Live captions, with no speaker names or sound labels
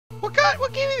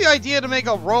What gave you the idea to make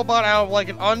a robot out of like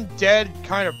an undead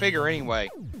kind of figure anyway?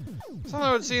 Something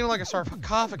that would seem like a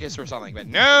sarcophagus or something, but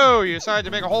no, you decided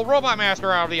to make a whole robot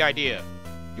master out of the idea.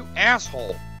 You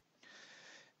asshole.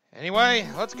 Anyway,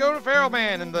 let's go to Pharaoh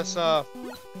Man in this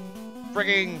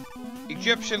frigging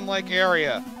Egyptian-like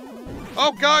area.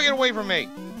 Oh god, get away from me!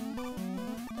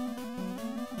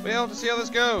 We'll have to see how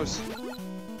this goes.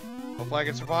 Hopefully I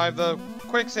can survive the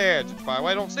quicksand. By the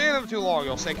way, don't stay in them too long,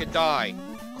 you'll sink and die.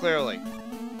 Clearly.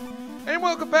 And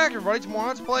welcome back, everybody, to more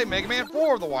Let's Play Mega Man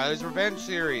 4 of the Wily's Revenge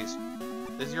series.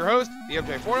 This is your host,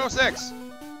 BMJ406.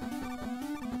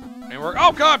 And we're...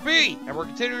 Oh god, B! And we're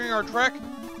continuing our trek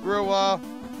through, well,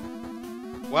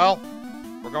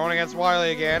 we're going against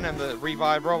Wily again and the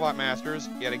revived Robot Masters,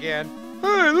 yet again.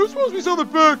 Hey, there's supposed to be something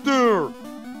back there!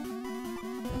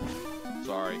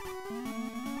 Sorry.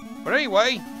 But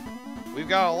anyway, we've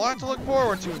got a lot to look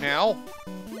forward to now.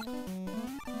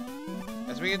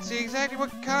 As we can see exactly what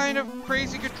kind of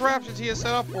crazy contraptions he has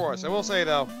set up for us. I will say,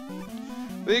 though,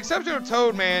 with the exception of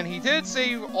Toad Man, he did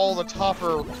save all the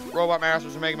tougher Robot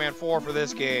Masters in Mega Man 4 for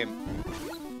this game.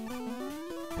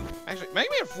 Actually, Mega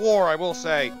Man 4, I will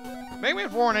say, Mega Man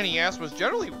 4 on NES was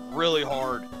generally really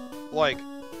hard. Like,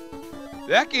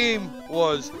 that game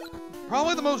was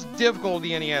probably the most difficult of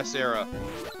the NES era.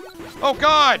 Oh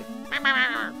god!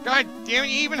 God damn it,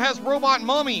 he even has robot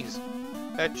mummies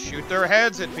that shoot their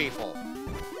heads at people.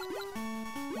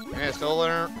 And it's still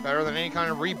better than any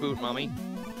kind of reboot mummy.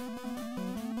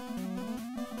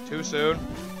 Too soon.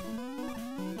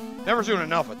 Never soon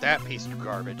enough with that piece of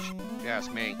garbage, if you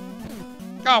ask me.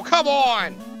 Oh, come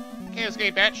on! Can't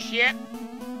escape that shit.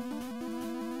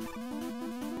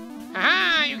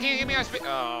 Haha, you can't get me on speed.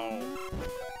 Oh.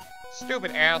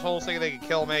 Stupid assholes think they can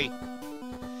kill me.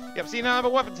 Yep, see, now I have a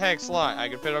weapon tank slot. I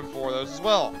can fit up 4 of those as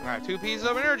well. I have 2 pieces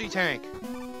of an energy tank.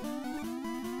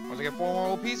 Once I get 4 more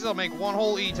little pieces, I'll make 1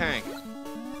 whole E-tank.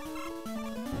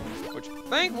 Which,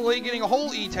 thankfully, getting a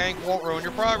whole E-tank won't ruin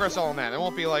your progress on that. It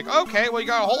won't be like, okay, well, you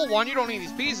got a whole one, you don't need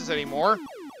these pieces anymore.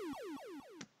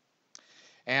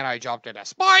 And I jumped into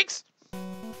spikes!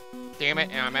 Damn it,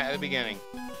 and I'm at the beginning.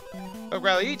 So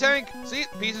grab the E-tank, see,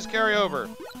 pieces carry over.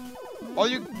 Well,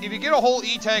 if you get a whole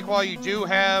E-tank while you do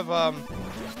have,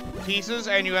 pieces,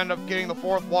 and you end up getting the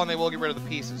 4th one, they will get rid of the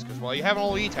pieces, because, well, you have an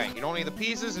old E-tank. You don't need the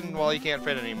pieces, and, well, you can't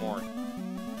fit anymore.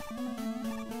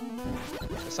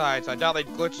 Besides, I doubt they'd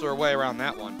glitch their way around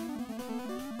that one.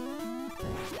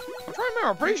 I'm trying to remember,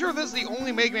 I'm pretty sure this is the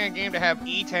only Mega Man game to have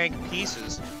E-tank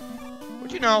pieces.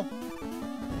 But, you know,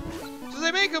 since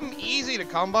they make them easy to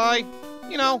come by,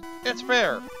 you know, it's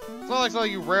fair. It's not like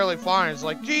something you rarely find. It's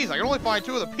like, geez, I can only find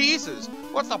 2 of the pieces.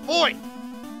 What's the point?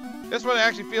 This one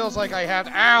actually feels like I had,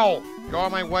 ow, go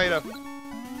on my way to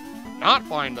not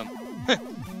find them.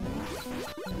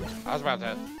 I was about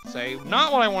to say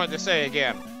not what I wanted to say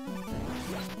again.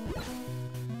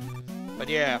 But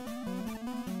yeah,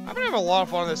 I've been having a lot of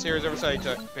fun in this series ever since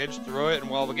I finished through it,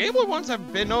 and well, the Game Boy ones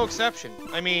have been no exception.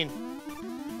 I mean,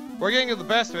 we're getting to the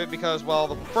best of it because, well,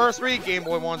 the first 3 Game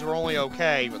Boy ones were only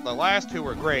okay, but the last 2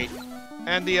 were great.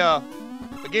 And the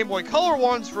Game Boy Color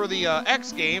ones for the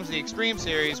X games, the Extreme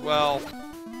series, well,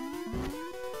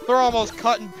 they're almost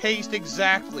cut and paste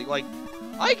exactly. Like,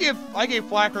 I gave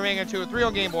flack for Mega Man 2 and 3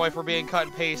 on Game Boy for being cut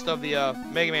and paste of the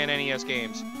Mega Man NES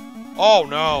games. Oh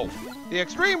no, the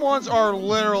Extreme ones are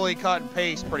literally cut and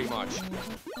paste pretty much.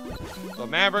 The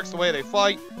Mavericks, the way they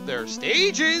fight, their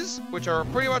stages, which are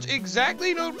pretty much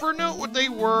exactly note for note what they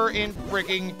were in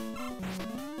freaking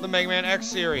the Mega Man X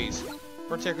series,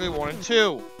 particularly 1 and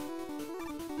 2.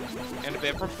 And a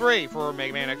bit from 3 for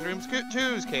Mega Man Extreme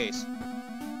 2's case.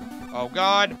 Oh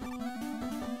god.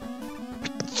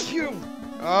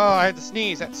 Oh, I had to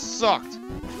sneeze. That sucked.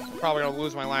 I'm probably gonna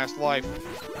lose my last life.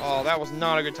 Oh, that was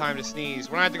not a good time to sneeze.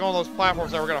 When I had to go on those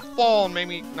platforms that were gonna fall and made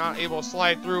me not able to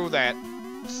slide through that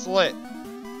slit.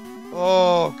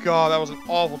 Oh god, that was an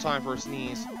awful time for a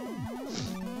sneeze.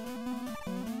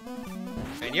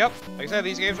 And yep, like I said,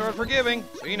 these games are unforgiving,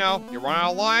 so you know, you run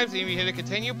out of lives, even if you hit a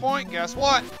continue point, guess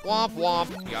what? Womp womp,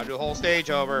 you gotta do the whole stage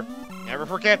over. Never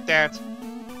forget that.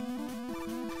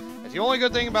 It's the only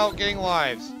good thing about getting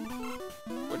lives.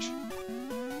 Which,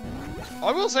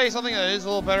 I will say something that is a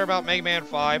little better about Mega Man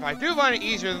 5. I do find it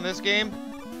easier than this game,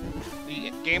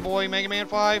 the Game Boy Mega Man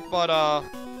 5, but,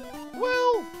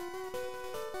 well,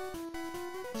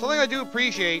 something I do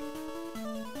appreciate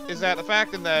is that the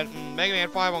fact that in Mega Man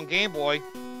 5 on Game Boy,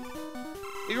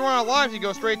 if you run out of lives, you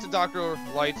go straight to Dr.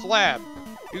 Light's lab.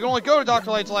 You can only go to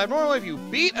Dr. Light's lab normally if you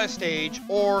beat a stage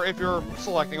or if you're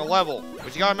selecting a level.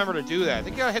 But you gotta remember to do that. I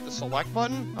think you gotta hit the select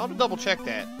button. I'll have to double check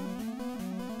that.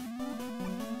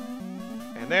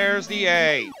 And there's the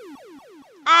A.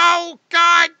 Oh, Oh,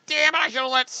 god damn it, I should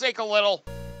have let sink a little.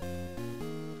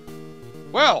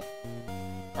 Well,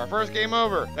 our first game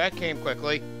over. That came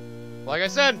quickly. Like I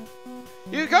said,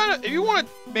 if you want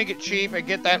to make it cheap and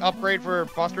get that upgrade for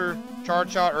Buster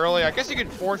Charge Shot early, I guess you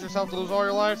could force yourself to lose all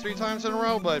your lives 3 times in a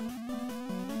row, but...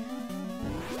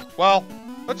 Well,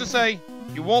 let's just say,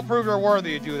 you won't prove you're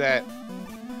worthy to do that.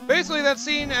 Basically, that's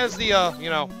seen as the, you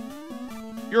know,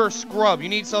 you're a scrub. You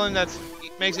need something that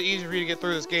makes it easier for you to get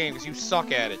through this game, because you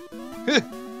suck at it.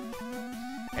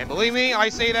 And believe me, I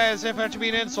say that as if that should be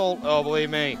an insult. Oh,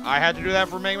 believe me, I had to do that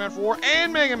for Mega Man 4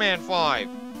 and Mega Man 5.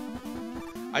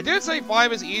 I did say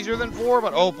 5 is easier than 4,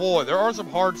 but oh boy, there are some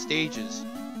hard stages.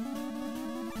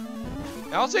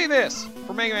 Now, I'll say this,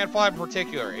 for Mega Man 5 in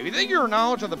particular. If you think your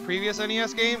knowledge of the previous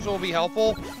NES games will be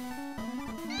helpful,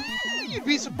 you'd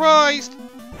be surprised.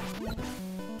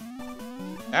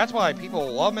 That's why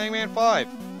people love Mega Man 5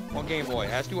 on Game Boy,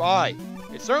 as do I.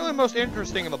 It's certainly the most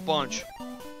interesting of the bunch.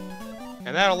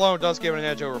 And that alone does give it an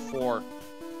edge over 4.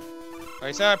 Like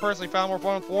I said, I personally found more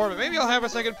fun with 4, but maybe I'll have a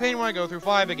second opinion when I go through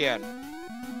 5 again.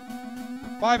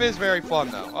 5 is very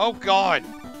fun, though. Oh, God.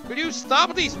 Could you stop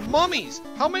with these mummies?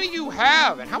 How many do you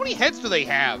have? And how many heads do they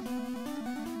have?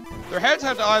 Their heads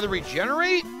have to either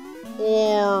regenerate,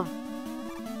 or...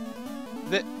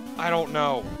 I don't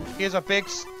know. He has a big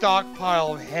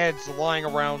stockpile of heads lying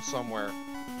around somewhere.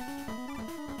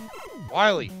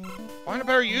 Wily, find a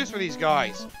better use for these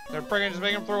guys. They're freaking just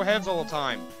making them throw heads all the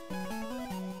time.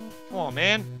 Come on,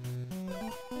 man.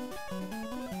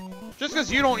 Just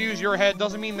because you don't use your head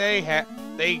doesn't mean they have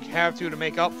to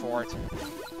make up for it.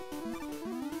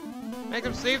 Make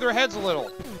them save their heads a little.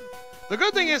 The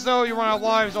good thing is, though, you run out of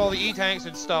lives, all the E-tanks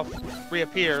and stuff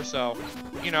reappear, so,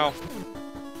 you know.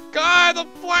 God, the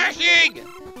flashing!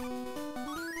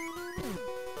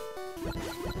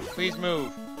 Please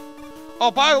move. Oh,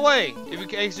 by the way, if in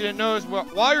case you didn't notice,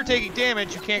 while you're taking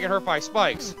damage, you can't get hurt by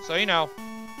spikes. So, you know.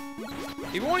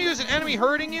 If you want to use an enemy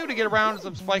hurting you to get around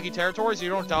some spiky territories so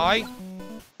you don't die,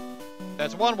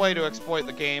 that's one way to exploit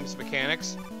the game's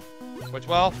mechanics. Which,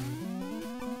 well,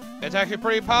 it's actually a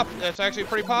pretty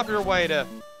popular way to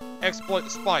exploit the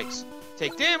spikes.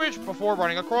 Take damage before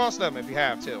running across them if you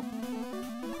have to.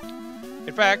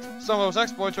 In fact, some of those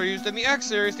exploits are used in the X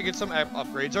series to get some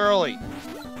upgrades early.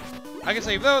 I can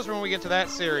save those when we get to that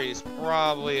series,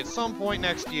 probably at some point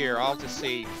next year. I'll have to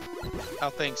see how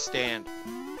things stand.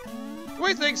 The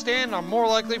way things stand, I'm more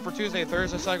likely for Tuesday and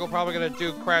Thursday cycle probably going to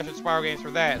do Crash and Spyro games for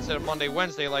that instead of Monday,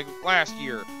 Wednesday like last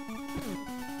year.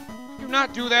 Do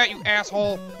not do that, you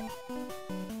asshole!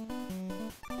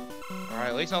 Alright,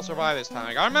 at least I'll survive this time.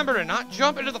 I gotta remember to not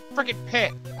jump into the frickin'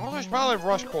 pit. Also, I should probably have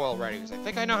Rush Coil ready, because I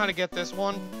think I know how to get this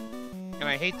one. And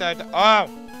I hate that. Oh!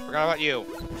 Forgot about you.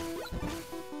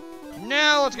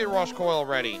 Now let's get Rush Coil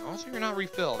ready. Also, you're not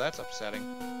refilled. That's upsetting.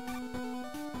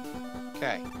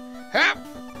 Okay. Help!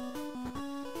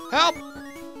 Help!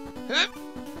 Help!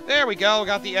 There we go. We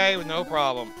got the A with no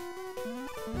problem.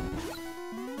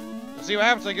 We'll see what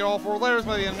happens when I get all 4 letters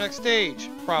by the end of the next stage.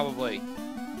 Probably.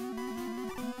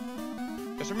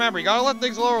 Just remember, you gotta let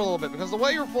things lower a little bit, because the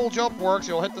way your full jump works,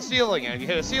 you'll hit the ceiling, and if you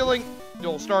hit a ceiling,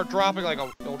 you'll start dropping like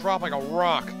you'll drop like a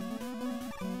rock.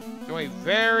 So be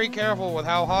very careful with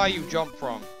how high you jump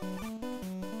from.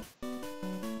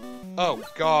 Oh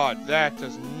god, that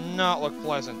does not look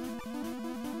pleasant.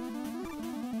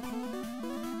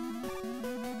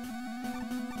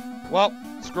 Well,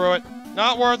 screw it.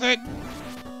 Not worth it.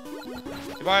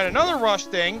 If I had another rush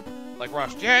thing, like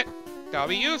Rush Jet, that would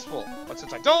be useful. But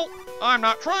since I don't, I'm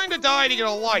not trying to die to get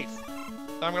a life.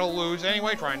 I'm gonna lose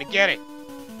anyway trying to get it.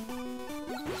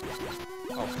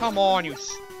 Oh, come on, you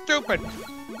stupid...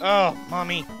 Oh,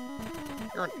 mommy.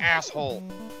 You're an asshole.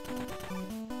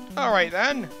 Alright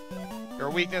then. Your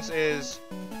weakness is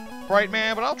Bright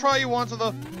Man, but I'll try you once with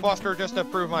the Buster just to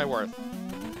prove my worth.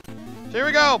 So here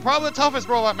we go. Probably the toughest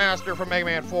Robot Master from Mega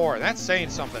Man 4. That's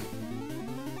saying something.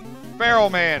 Pharaoh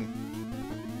Man.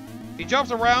 He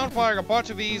jumps around firing a bunch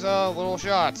of these little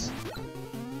shots.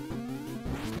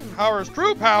 However, his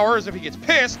true power is if he gets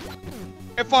pissed,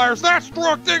 it fires that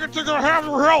strong thing until you have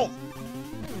your health.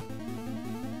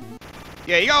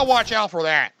 Yeah, you gotta watch out for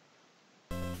that.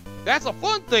 That's the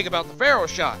fun thing about the Pharaoh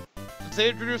shot. Since they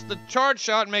introduced the charge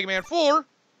shot in Mega Man 4,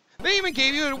 they even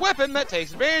gave you a weapon that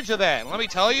takes advantage of that. And let me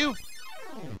tell you,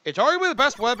 it's arguably the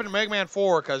best weapon in Mega Man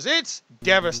 4 because it's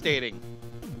devastating.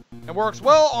 And works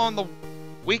well on the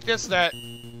weakness that,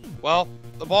 well,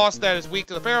 the boss that is weak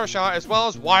to the Pharaoh shot as well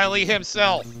as Wily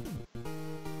himself.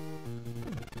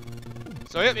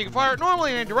 So yep, you can fire it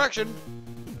normally in any direction,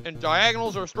 in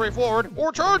diagonals or straightforward,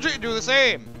 or charge it and do the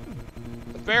same.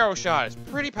 The Pharaoh shot is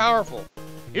pretty powerful.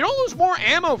 You don't lose more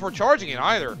ammo for charging it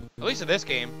either, at least in this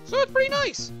game, so it's pretty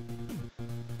nice.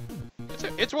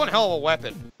 It's one hell of a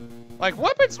weapon. Like,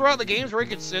 weapons throughout the game's very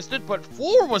consistent, but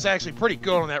 4 was actually pretty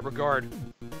good in that regard.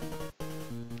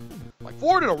 Like,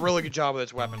 4 did a really good job with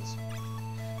its weapons.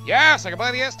 Yes, I can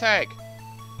buy the S-Tag.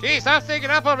 Gee, stop sneaking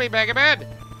up on me, Mega Man.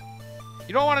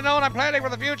 You don't want to know what I'm planning for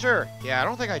the future. Yeah, I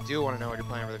don't think I do want to know what you're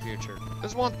planning for the future.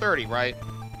 This is 130, right?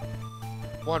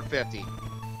 150.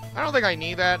 I don't think I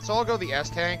need that, so I'll go the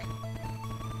S-Tank.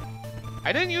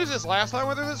 I didn't use this last time I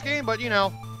went through this game, but, you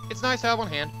know, it's nice to have on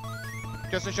hand.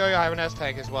 Just to show you I have an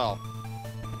S-Tank as well.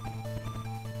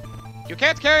 You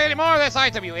can't carry any more of this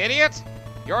item, you idiot!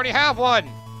 You already have one!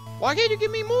 Why can't you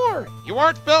give me more? You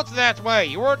weren't built that way!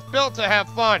 You weren't built to have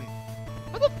fun!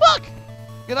 What the fuck?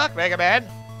 Good luck, Mega Man.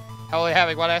 Only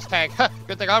having one S-Tank.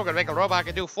 Good thing I'm gonna make a robot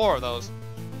can do 4 of those.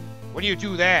 When you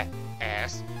do that,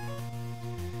 ass.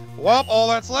 Well, all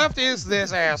that's left is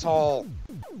this asshole.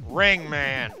 Ring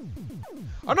Man.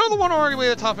 Another one arguably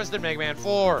the toughest in Mega Man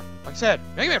 4. Like I said,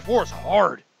 Mega Man 4 is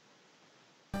hard.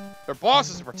 Their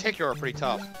bosses in particular are pretty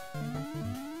tough.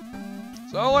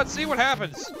 So let's see what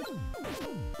happens.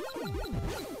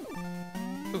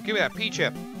 Ooh, give me that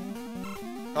P-chip.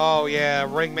 Oh yeah,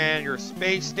 Ring Man, your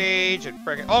space stage and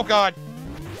friggin'... Oh god!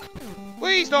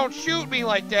 Please don't shoot me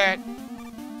like that!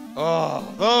 Oh,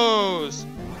 those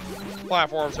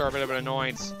platforms are a bit of an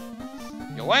annoyance.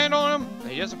 You land on them,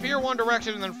 they disappear one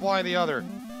direction and then fly the other.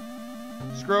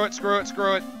 Screw it, screw it,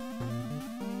 screw it.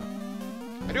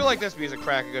 I do like this music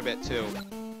track a good bit too.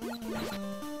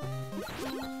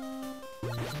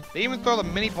 They even throw the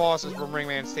mini-bosses from Ring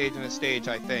Man stage in this stage,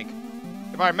 I think.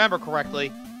 If I remember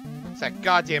correctly. It's that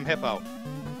goddamn hippo.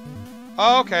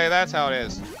 Okay, that's how it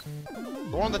is.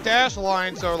 The one with the dash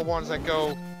lines are the ones that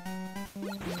go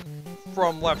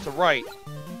from left to right.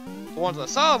 The ones with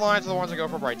the solid lines are the ones that go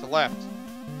from right to left.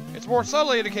 It's more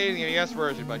subtly indicated in the NES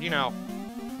version, but you know.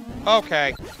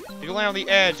 Okay. If you land on the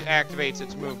edge, it activates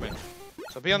its movement.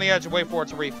 So be on the edge and wait for it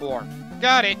to reform.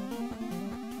 Got it!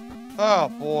 Oh,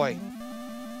 boy.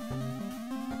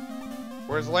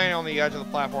 Where's landing on the edge of the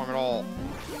platform at all?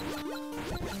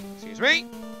 Excuse me.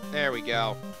 There we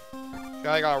go.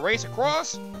 I gotta race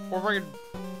across, or if I can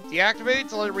deactivate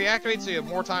to let it reactivate so you have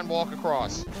more time to walk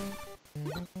across.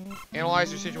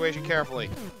 Analyze your situation carefully.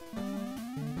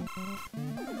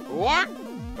 What?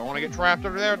 Don't want to get trapped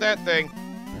over there with that thing.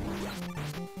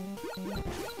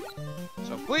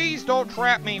 So please don't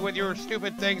trap me with your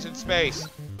stupid things in space.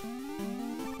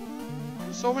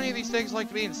 So many of these things like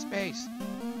to be in space.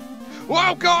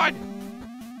 Oh god!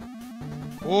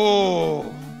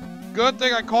 Whoa. Good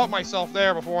thing I caught myself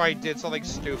there before I did something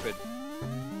stupid.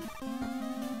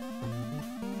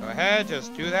 Go ahead,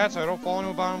 just do that so I don't fall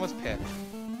into a bottomless pit.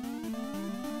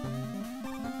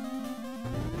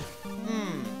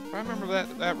 I remember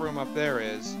that room up there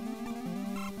is.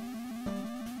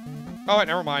 Oh wait,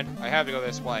 never mind. I have to go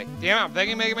this way. Damn it, I'm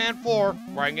thinking Mega Man 4,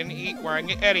 where I can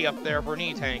get Eddie up there for an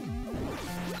E-Tank.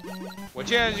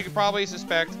 Which is, you can probably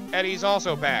suspect, Eddie's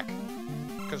also back.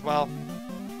 Because, well,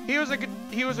 he was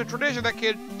a tradition that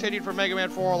continued from Mega Man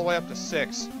 4 all the way up to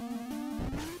 6.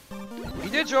 He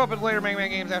did show up in later Mega Man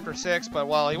games after 6, but,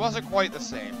 well, he wasn't quite the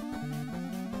same.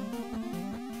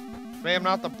 Maybe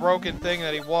not the broken thing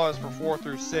that he was for 4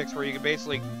 through 6, where you could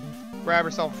basically grab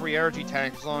yourself a free energy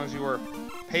tank as long as you were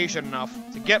patient enough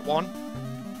to get one.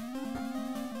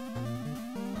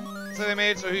 So they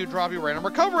made it so he would drop you random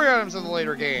recovery items in the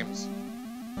later games.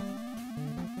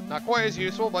 Not quite as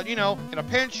useful, but, you know, in a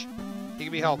pinch, he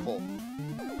can be helpful.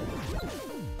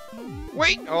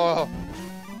 Wait! Oh.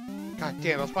 God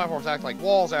damn, those platforms act like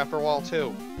walls after a while,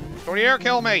 too. Don't you dare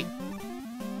kill me!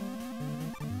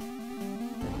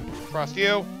 Trust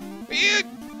you.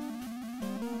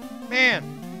 Man,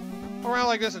 around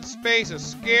like this in space is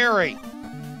scary.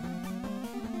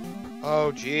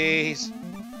 Oh, jeez.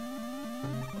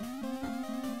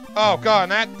 Oh, God,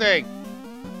 and that thing.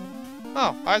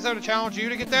 Oh, I just have to challenge you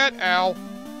to get that? Ow.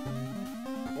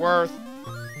 Worth.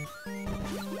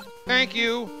 Thank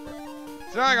you.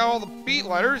 So now I got all the beat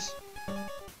letters.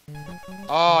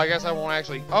 Oh, I guess I won't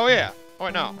actually... Oh, yeah. Oh,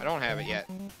 wait, no. I don't have it yet.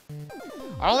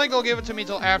 I don't think they'll give it to me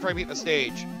until after I beat the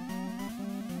stage.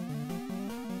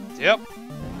 Yep.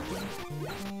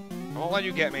 I won't let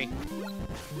you get me.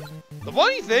 The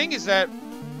funny thing is that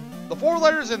the 4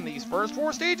 letters in these first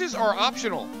 4 stages are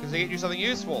optional, because they get you something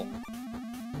useful.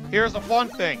 Here's the fun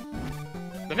thing.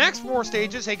 The next 4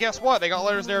 stages, hey, guess what? They got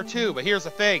letters there too, but here's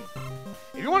the thing.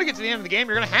 If you want to get to the end of the game,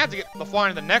 you're going to have to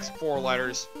find the next 4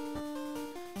 letters.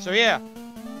 So yeah,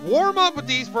 warm up with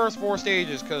these first 4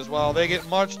 stages, because, well, they get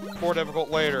much more difficult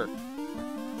later.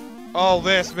 Oh,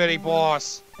 this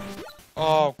mini-boss.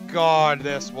 Oh god,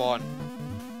 this one.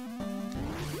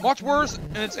 Much worse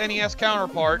in its NES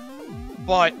counterpart,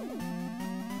 but...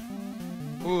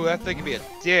 Ooh, that thing can be a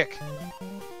dick.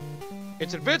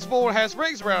 It's invincible when it has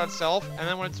rings around itself, and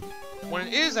then when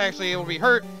it is actually able to be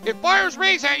hurt, it fires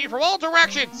rings at you from all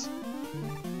directions!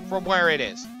 From where it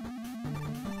is.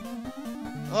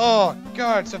 Oh,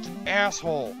 God, such an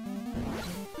asshole.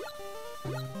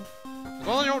 As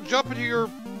long as you don't jump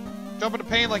into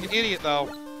pain like an idiot, though,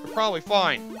 you're probably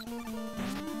fine.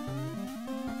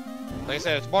 Like I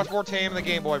said, it's much more tame in the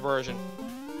Game Boy version,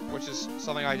 which is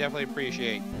something I definitely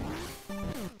appreciate.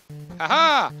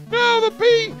 Haha! No, the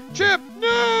P chip!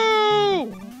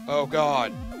 No! Oh,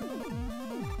 God.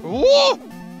 Whoa!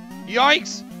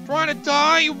 Yikes! Trying to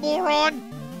die, you moron!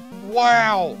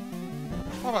 Wow!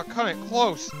 How about cutting it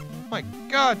close? My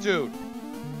God, dude.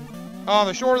 Oh,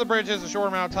 the shorter the bridge is, the shorter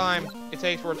amount of time it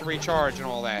takes for it to recharge and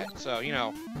all that. So, you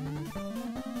know.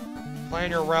 Plan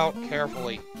your route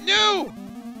carefully. No!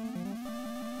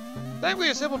 Thankfully,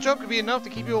 a simple jump could be enough to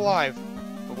keep you alive.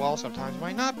 But, well, sometimes it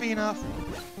might not be enough.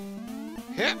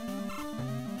 Hit!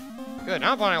 Good,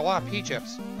 now I'm finding a lot of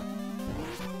P-chips.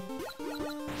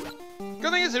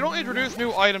 Good thing is, they don't introduce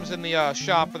new items in the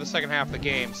shop for the second half of the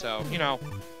game, so, you know.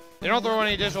 They don't throw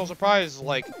any additional surprises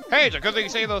like, hey, it's a good thing you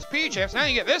saved those P-chips, now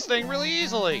you get this thing really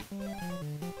easily.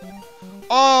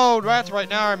 Oh, that's right,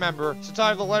 now I remember. Since I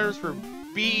have the letters for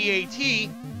B-E-A-T,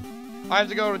 I have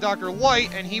to go to Dr.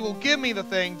 Light, and he will give me the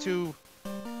thing to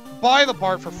buy the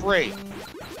part for free.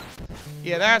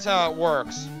 Yeah, that's how it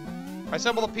works. If I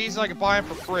assemble the pieces, I can buy them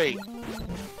for free.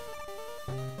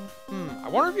 I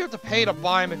wonder if you have to pay to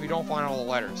buy them if you don't find all the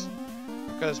letters.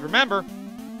 Because remember,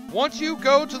 once you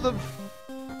go to the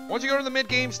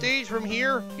mid-game stage from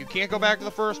here, you can't go back to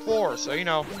the first floor. So, you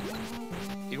know,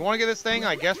 if you want to get this thing,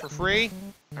 I guess, for free,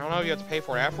 I don't know if you have to pay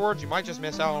for it afterwards. You might just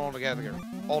miss out on it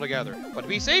altogether. But to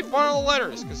be safe, find all the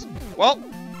letters. Because, well,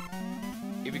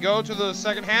 if you go to the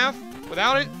second half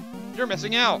without it, you're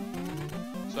missing out.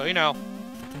 So, you know,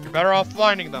 you're better off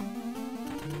finding them.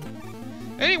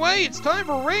 Anyway, it's time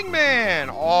for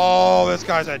Ringman! Oh, this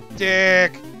guy's a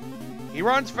dick! He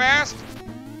runs fast,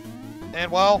 and,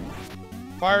 well,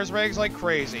 fires rings like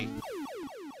crazy.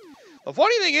 The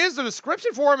funny thing is, the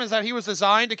description for him is that he was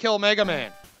designed to kill Mega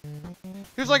Man.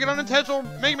 He was like an unintentional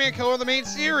Mega Man killer in the main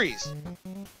series.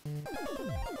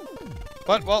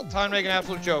 But, well, time to make an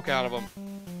absolute joke out of him.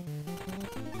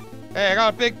 Hey, I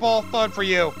got a big ball of fun for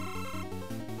you.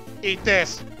 Eat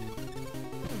this.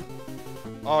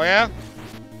 Oh, yeah?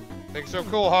 Think so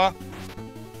cool, huh?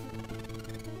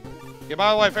 Yeah,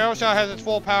 by the way, Pharaoh Shot has its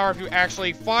full power if you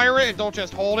actually fire it and don't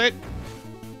just hold it.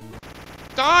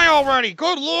 Die already!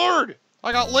 Good lord!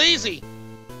 I got lazy!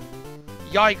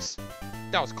 Yikes.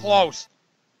 That was close.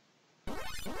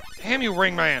 Damn you,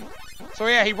 Ringman. So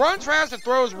yeah, he runs fast and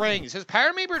throws rings. His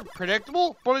pattern may be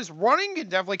predictable, but his running can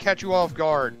definitely catch you off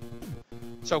guard.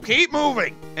 So keep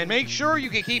moving, and make sure you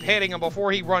can keep hitting him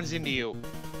before he runs into you.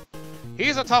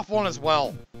 He's a tough one as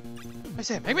well. I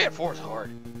said, Mega Man 4 is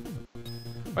hard.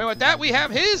 But with that, we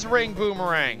have his ring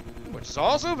boomerang, which is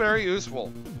also very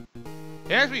useful. It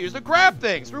can actually used to grab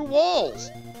things through walls,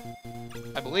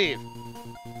 I believe.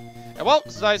 And well,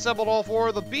 since I assembled all four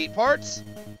of the beat parts,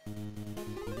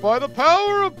 by the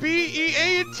power of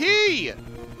B-E-A-T,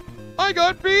 I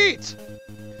got beat.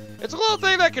 It's a little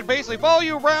thing that can basically follow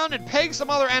you around and peg some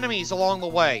other enemies along the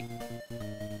way.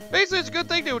 Basically, it's a good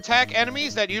thing to attack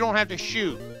enemies that you don't have to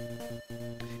shoot.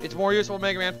 It's more useful in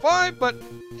Mega Man 5, but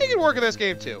it can work in this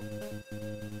game too.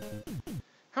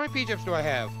 How many P-chips do I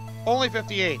have? Only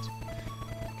 58.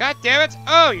 God damn it!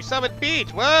 Oh, you summoned Beat!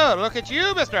 Whoa, look at you,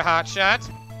 Mr. Hotshot!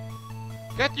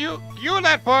 Get you and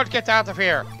that bird get out of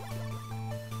here!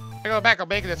 I go back, I'm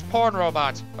making this porn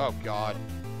robot. Oh god.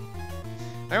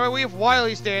 Anyway, we have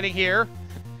Wily standing here,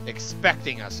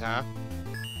 expecting us, huh?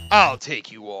 I'll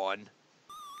take you on.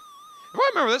 If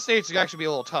I remember, this stage can actually be a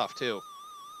little tough, too.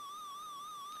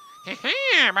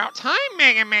 Heh, about time,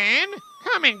 Mega Man!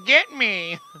 Come and get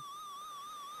me!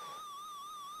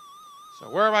 So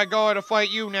where am I going to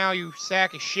fight you now, you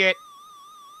sack of shit?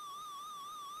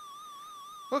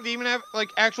 Look, they even have, like,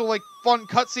 actual, like, fun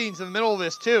cutscenes in the middle of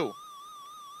this, too.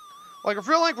 Like, I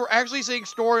feel like we're actually seeing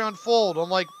story unfold on,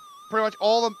 like, pretty much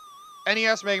all the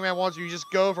NES Mega Man ones where you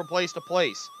just go from place to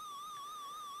place.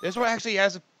 This one actually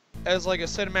has, like, a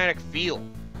cinematic feel.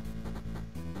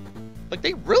 Like,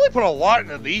 they really put a lot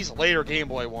into these later Game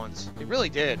Boy ones. They really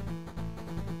did.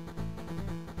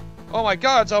 Oh my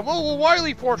god, it's a mobile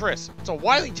Wily Fortress! It's a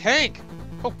Wily tank!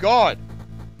 Oh god!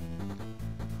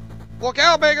 Look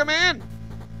out, Mega Man!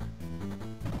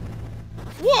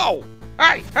 Whoa!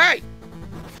 Hey! Hey!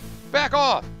 Back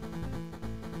off!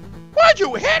 What'd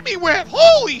you hit me with?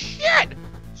 Holy shit!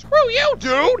 Screw you,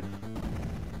 dude!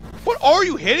 What are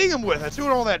you hitting him with that's doing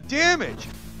all that damage?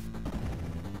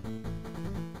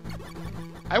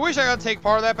 I wish I got to take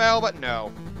part of that battle, but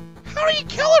no. How did he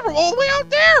kill him from all the way out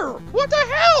there? What the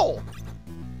hell?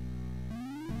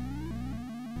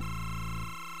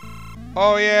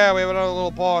 Oh yeah, we have another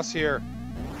little boss here.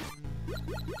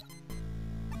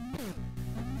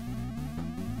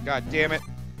 God damn it.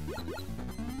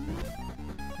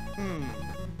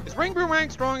 Is Ring Boomerang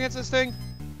strong against this thing?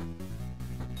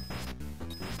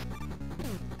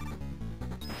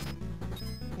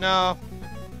 No.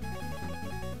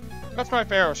 Let's try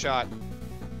Pharaoh shot.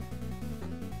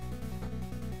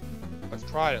 Let's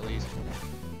try it at least.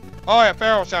 Oh yeah,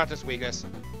 Pharaoh shot this weakness.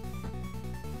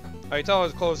 Oh, you tell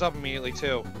it to close up immediately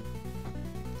too.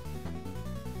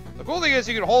 The cool thing is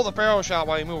you can hold the Pharaoh shot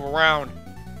while you move around.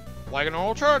 Like an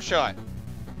old charge shot.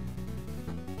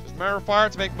 Just a matter of fire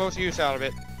to make the most use out of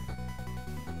it.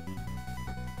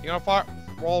 You gonna fire,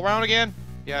 roll around again?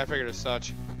 Yeah, I figured as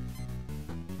such.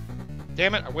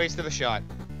 Damn it, I wasted the shot.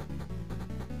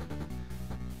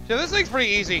 So this thing's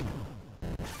pretty easy.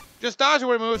 Just dodge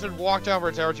when it moves and walk down for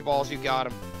its energy balls, you got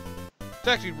him. It's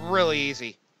actually really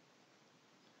easy.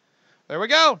 There we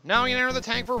go. Now we can enter the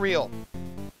tank for real.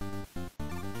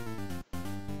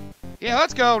 Yeah,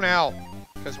 let's go now.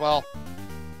 Because, well,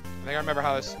 I think I remember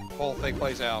how this whole thing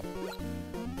plays out.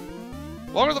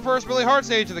 Welcome to the first really hard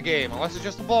stage of the game, unless it's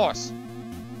just a boss.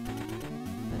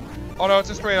 Oh no, it's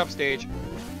a straight up stage.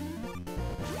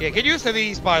 Yeah, get used to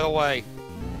these, by the way.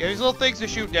 Yeah, these little things to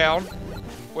shoot down.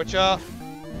 Which,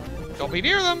 don't be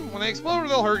near them. When they explode,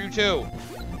 they'll hurt you too.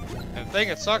 And the thing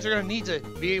that sucks, you're gonna need to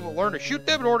be able to learn to shoot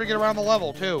them in order to get around the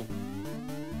level too.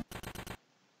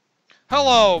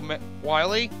 Hello,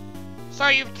 Wily. So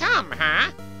you've come,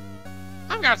 huh?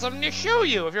 I've got something to show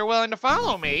you if you're willing to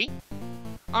follow me.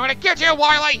 I'm gonna get you,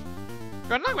 Wily!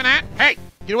 Good luck with that. Hey,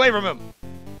 get away from him.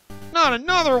 Not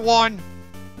another one!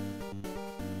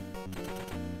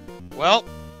 Well,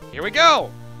 here we go.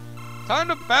 Time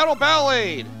to battle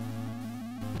Ballade.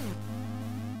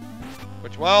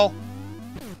 Which, well,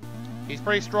 he's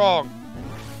pretty strong.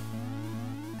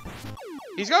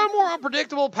 He's got a more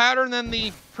unpredictable pattern than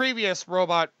the previous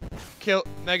robot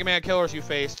Mega Man killers you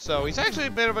faced, so he's actually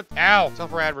a bit of a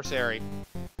tougher adversary.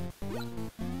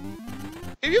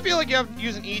 If you feel like you have to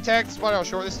use an E-Tech despite how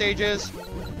short the stage is,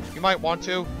 you might want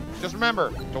to. Just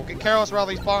remember, don't get careless around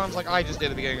these bombs like I just did at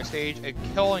the beginning of the stage and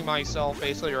killing myself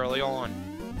basically early on.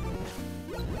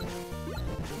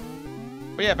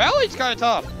 But yeah, Ballade's kind of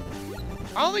tough.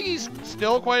 I don't think he's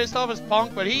still quite as tough as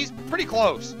Punk, but he's pretty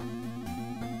close.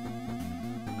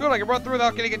 Good, I can run through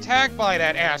without getting attacked by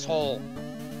that asshole.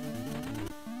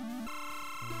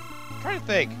 I'm trying to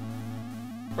think.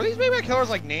 Were these Mega Man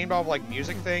killers like named off like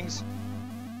music things?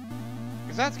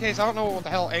 If that's the case, I don't know what the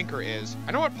hell Anchor is.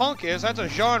 I know what Punk is, that's a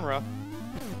genre.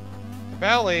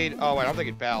 Ballade, oh wait, I'm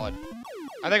thinking Ballad.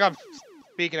 I think I'm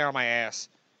speaking out of my ass.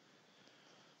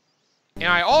 And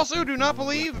I also do not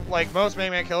believe, like most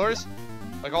Mega Man killers,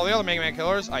 like all the other Mega Man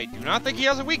killers, I do not think he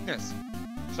has a weakness.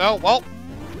 So, well,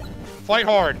 fight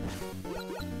hard.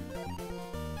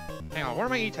 Hang on, what are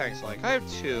my E-Tanks like? I have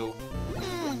 2.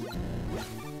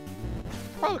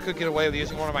 Probably could get away with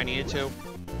using one if I needed to.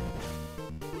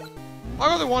 I'll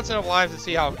go through one set of lives and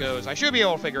see how it goes. I should be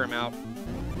able to figure him out.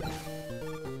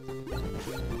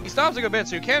 He stops a good bit,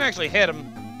 so you can't actually hit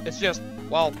him. It's just,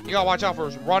 well, you gotta watch out for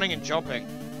his running and jumping.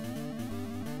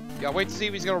 You gotta wait to see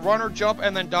if he's gonna run or jump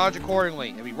and then dodge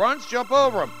accordingly. If he runs, jump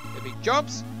over him. If he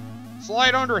jumps,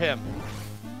 slide under him.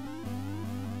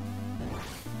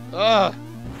 Ugh.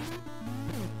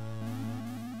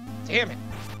 Damn it.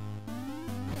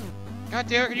 God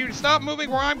damn it, can you stop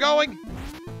moving where I'm going?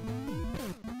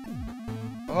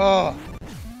 Ugh.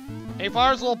 And he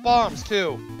fires little bombs,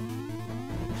 too.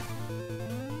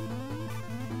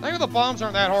 I think the bombs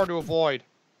aren't that hard to avoid.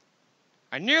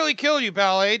 I nearly killed you,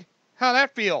 Ballade. How'd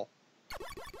that feel?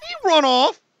 He run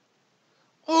off!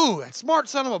 Ooh, that smart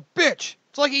son of a bitch!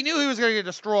 It's like he knew he was gonna get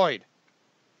destroyed.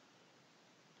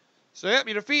 So yep,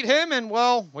 you defeat him, and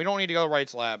well, we don't need to go to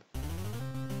Wright's lab.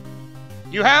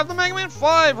 You have the Mega Man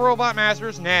 5 Robot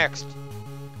Masters next.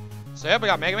 So yep, we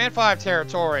got Mega Man 5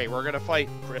 territory. We're gonna fight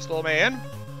Crystal Man,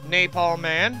 Napalm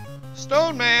Man,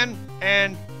 Stone Man,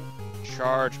 and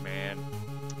Charge Man.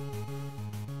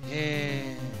 Yeah,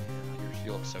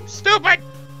 you look so stupid!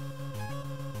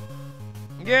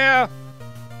 Yeah,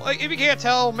 like, if you can't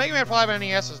tell, Mega Man 5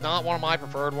 NES is not one of my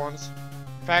preferred ones.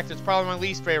 In fact, it's probably my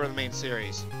least favorite of the main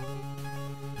series.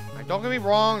 Like, don't get me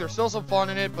wrong, there's still some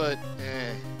fun in it, but,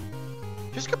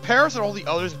 just in comparison to all the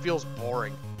others, it feels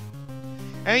boring.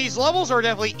 And these levels are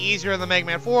definitely easier than the Mega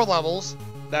Man 4 levels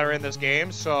that are in this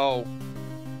game, so...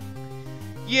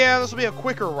 yeah, this will be a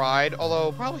quicker ride,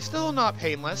 although probably still not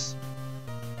painless.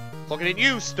 Looking at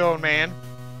you, Stone Man.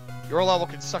 Your level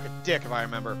can suck a dick if I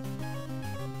remember.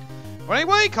 But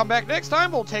anyway, come back next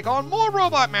time, we'll take on more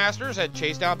Robot Masters and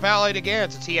chase down Ballade again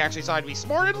since he actually decided to be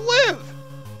smart and live!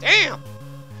 Damn!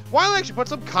 Why don't they actually put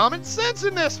some common sense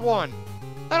in this one?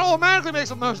 That automatically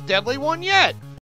makes it the most deadly one yet!